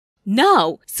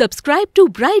Now, subscribe to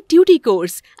Bright Duty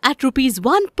course at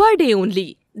 ₹1 per day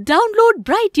only. Download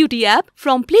Bright Duty app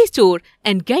from Play Store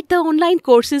and get the online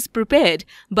courses prepared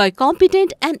by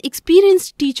competent and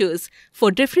experienced teachers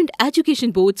for different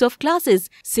education boards of classes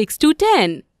 6 to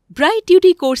 10. Bright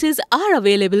Duty courses are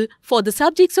available for the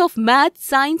subjects of Math,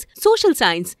 Science, Social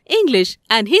Science, English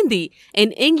and Hindi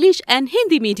in English and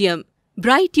Hindi medium.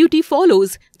 Bright Duty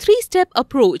follows three-step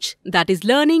approach, that is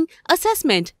learning,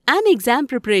 assessment and exam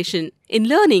preparation. In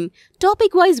learning,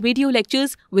 topic-wise video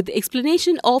lectures with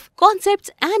explanation of concepts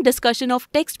and discussion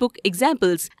of textbook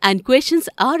examples and questions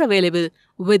are available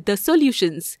with the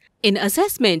solutions. In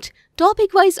assessment,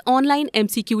 topic-wise online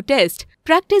MCQ test,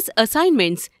 practice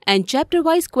assignments and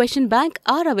chapter-wise question bank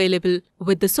are available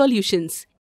with the solutions.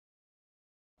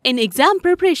 In exam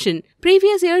preparation,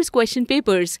 previous year's question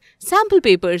papers, sample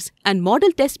papers and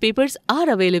model test papers are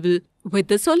available with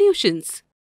the solutions.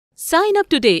 Sign up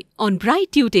today on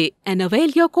Bright Tuesday and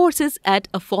avail your courses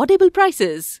at affordable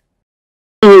prices.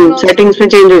 Settings में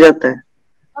change हो जाता है.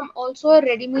 Also a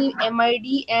Readme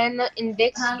MID and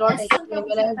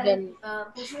index.html I have done.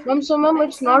 Ma'am, so ma'am,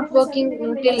 it's not working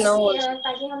till now also.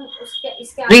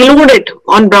 Reload it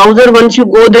on browser. Once you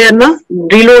go there, na,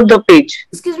 reload the page.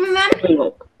 Excuse me, ma'am.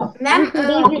 Ma'am, we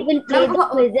will play the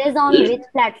quizzes on which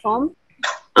platform?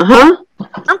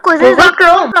 Quizzes on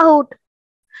Chrome, Kahoot.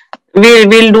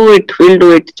 We'll do it. We'll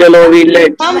do it. Chalo, we'll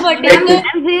let.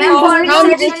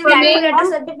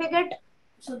 Certificate.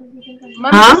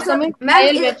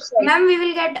 Ma'am, we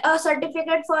will get a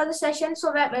certificate for the session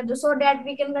so that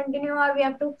we can continue, or we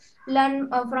have to learn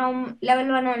from level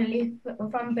 1 only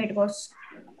from paid course.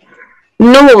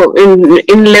 No,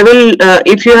 in level,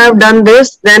 if you have done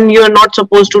this, then you are not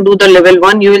supposed to do the level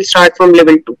 1. You will start from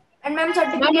level 2. And ma'am,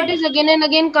 certificate. Ma'am, it is again and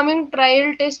again coming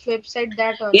trial test website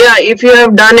that also. Yeah, if you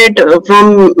have done it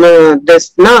from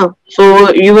this, na,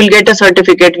 so you will get a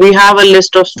certificate. We have a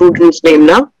list of students' name,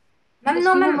 na. Ma'am,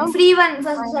 no, ma'am, free one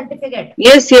certificate.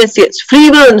 Yes. Free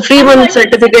one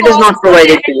certificate is not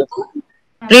provided to you.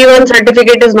 Free one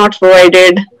certificate is not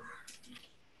provided.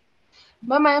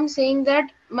 Ma'am, I am saying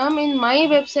that, ma'am, in my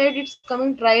website, it's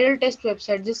coming trial test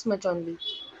website, this much only.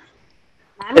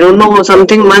 I don't know,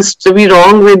 something must be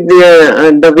wrong with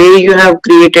the way you have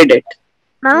created it.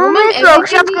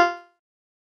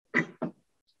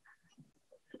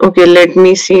 Okay, let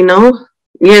me see now.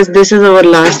 Yes, this is our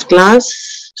last class.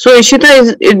 So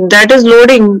Ishita, that is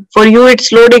loading. For you,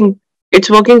 it's loading. It's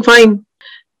working fine.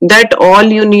 That all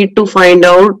you need to find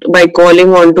out by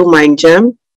calling on to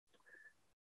MindJam.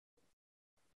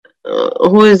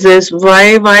 Who is this?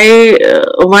 Why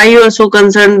you are so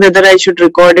concerned whether I should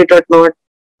record it or not,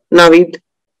 Naveed?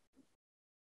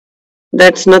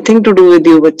 That's nothing to do with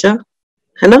you, bacha.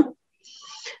 है ना?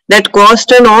 That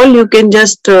cost and all you can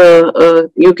just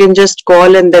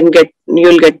call and then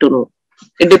you'll get to know.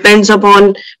 It depends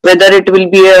upon whether it will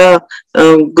be a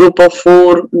group of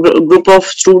 4, group of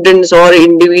students or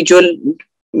individual.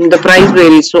 The price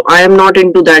varies. So I am not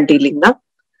into that dealing, na.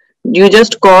 You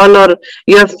just call or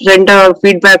you have sent a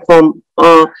feedback form.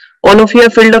 All of you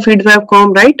have filled a feedback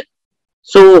form, right?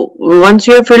 So once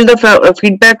you have filled the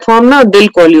feedback form, na, they'll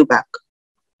call you back.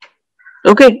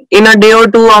 Okay, in a day or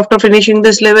two after finishing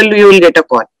this level, you will get a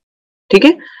call.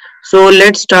 Okay, so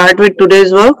let's start with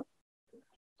today's work.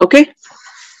 Okay,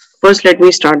 first let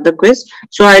me start the quiz.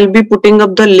 So I'll be putting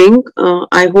up the link.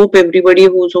 I hope everybody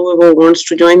who wants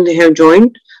to join, they have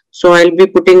joined. So I'll be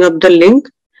putting up the link.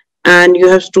 And you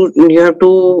have to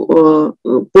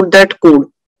put that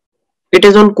code. It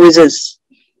is on quizzes.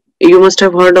 You must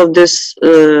have heard of this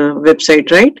website,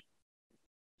 right?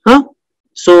 Huh?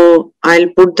 So I'll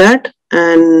put that,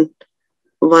 and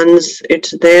once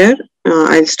it's there,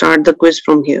 I'll start the quiz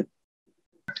from here.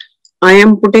 I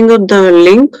am putting up the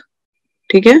link.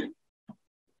 Okay?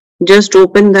 Just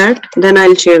open that, then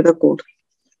I'll share the code.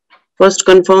 First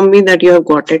confirm me that you have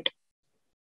got it.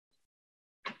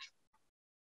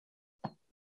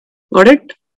 Got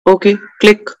it? Okay,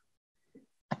 click.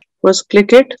 First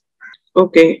click it.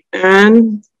 Okay,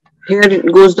 and here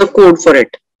goes the code for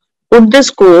it. Put this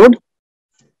code.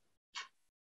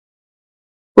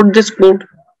 Put this code.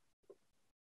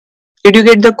 Did you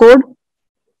get the code?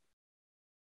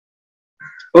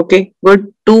 Okay,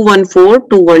 good.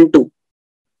 214212.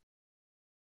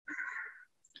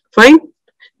 Fine.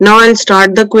 Now I'll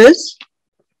start the quiz.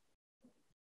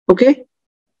 Okay.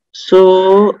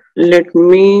 So let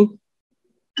me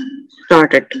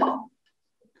start it. I'm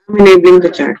enabling the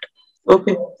chat.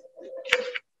 Okay.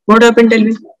 What happened? Tell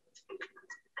me.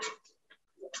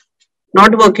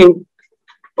 Not working.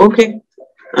 Okay.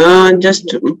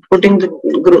 Just putting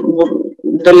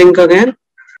the link again.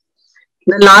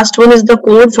 The last one is the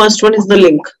code, first one is the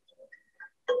link.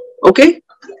 Okay,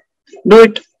 do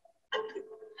it.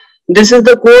 This is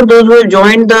the code. Those who have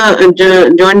joined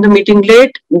the meeting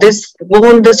late, this go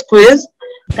on this quiz.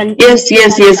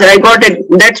 Yes. I got it.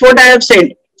 That's what I have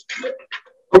said.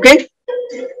 Okay,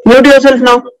 mute yourself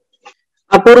now.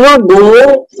 Apurva,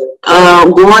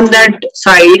 go on that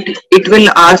site. It will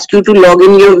ask you to log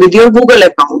in with your Google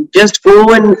account. Just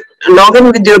go and log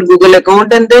in with your Google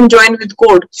account and then join with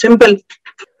code. Simple.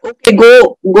 Okay,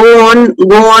 go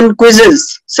on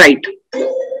quizzes site.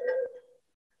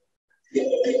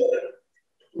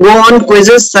 Go on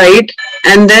quizzes site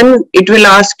and then it will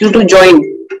ask you to join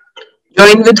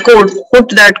with code. Put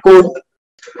that code.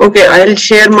 Okay, I'll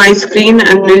share my screen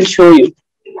and will show you.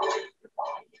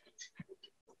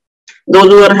 Those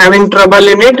who are having trouble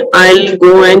in it, I'll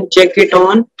go and check it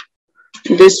on.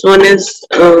 This one is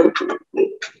I'll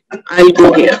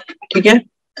go here. Okay,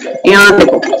 यहाँ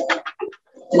देखो.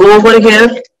 Go over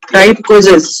here. Type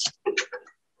quizzes.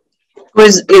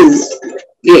 Quiz is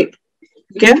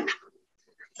okay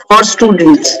for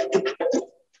students.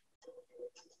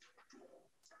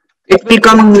 It will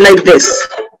come like this.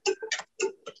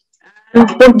 And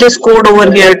put this code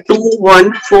over here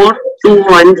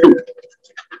 214212.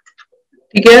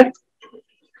 Okay,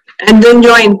 and then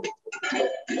join.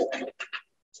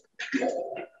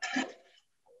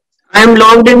 I am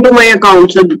logged into my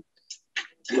account. So,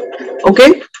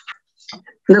 okay.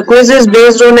 The quiz is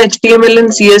based on HTML and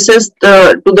CSS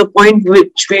to the point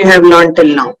which we have learned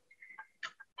till now.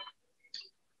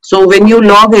 So when you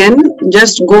log in,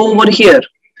 just go over here.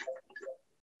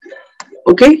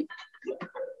 Okay.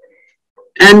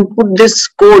 And put this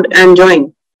code and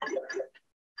join.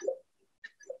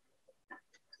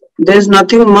 There's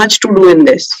nothing much to do in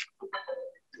this.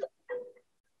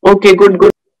 Okay, good.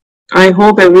 I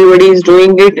hope everybody is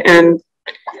doing it and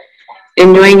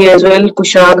enjoying as well.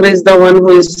 Kushagra is the one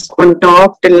who is on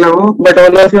top till now, but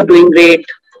all of you are doing great.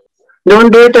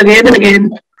 Don't do it again and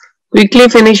again. Quickly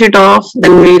finish it off,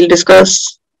 then we'll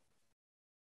discuss.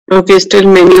 Okay, still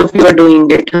many of you are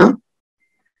doing it, huh?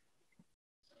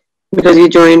 Because you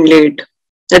joined late.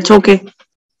 That's okay.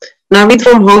 Navid,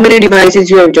 from how many devices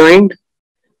you have joined?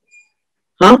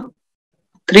 Huh?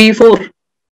 3, 4.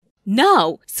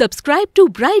 Now, subscribe to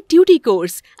Bright Duty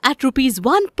course at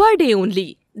 ₹1 per day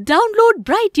only. Download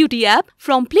Bright Duty app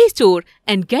from Play Store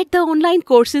and get the online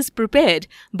courses prepared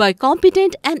by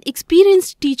competent and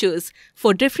experienced teachers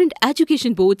for different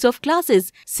education boards of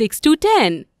classes 6 to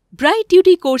 10. Bright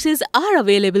Duty courses are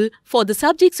available for the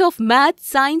subjects of Math,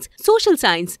 Science, Social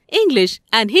Science, English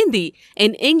and Hindi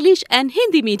in English and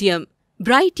Hindi medium.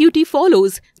 Bright Duty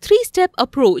follows 3-step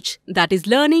approach, that is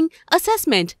learning,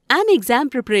 assessment and exam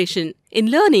preparation. In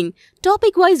learning,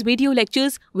 topic-wise video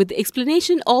lectures with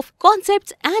explanation of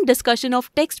concepts and discussion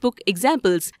of textbook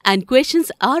examples and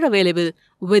questions are available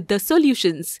with the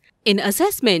solutions. In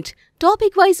assessment,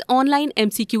 topic-wise online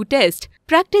MCQ test,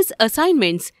 practice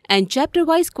assignments and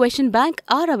chapter-wise question bank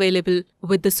are available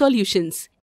with the solutions.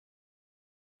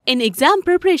 In exam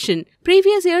preparation,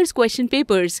 previous year's question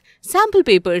papers, sample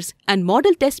papers and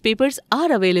model test papers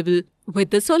are available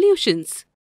with the solutions.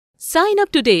 Sign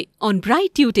up today on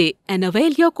Bright Tutor and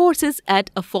avail your courses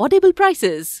at affordable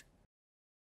prices.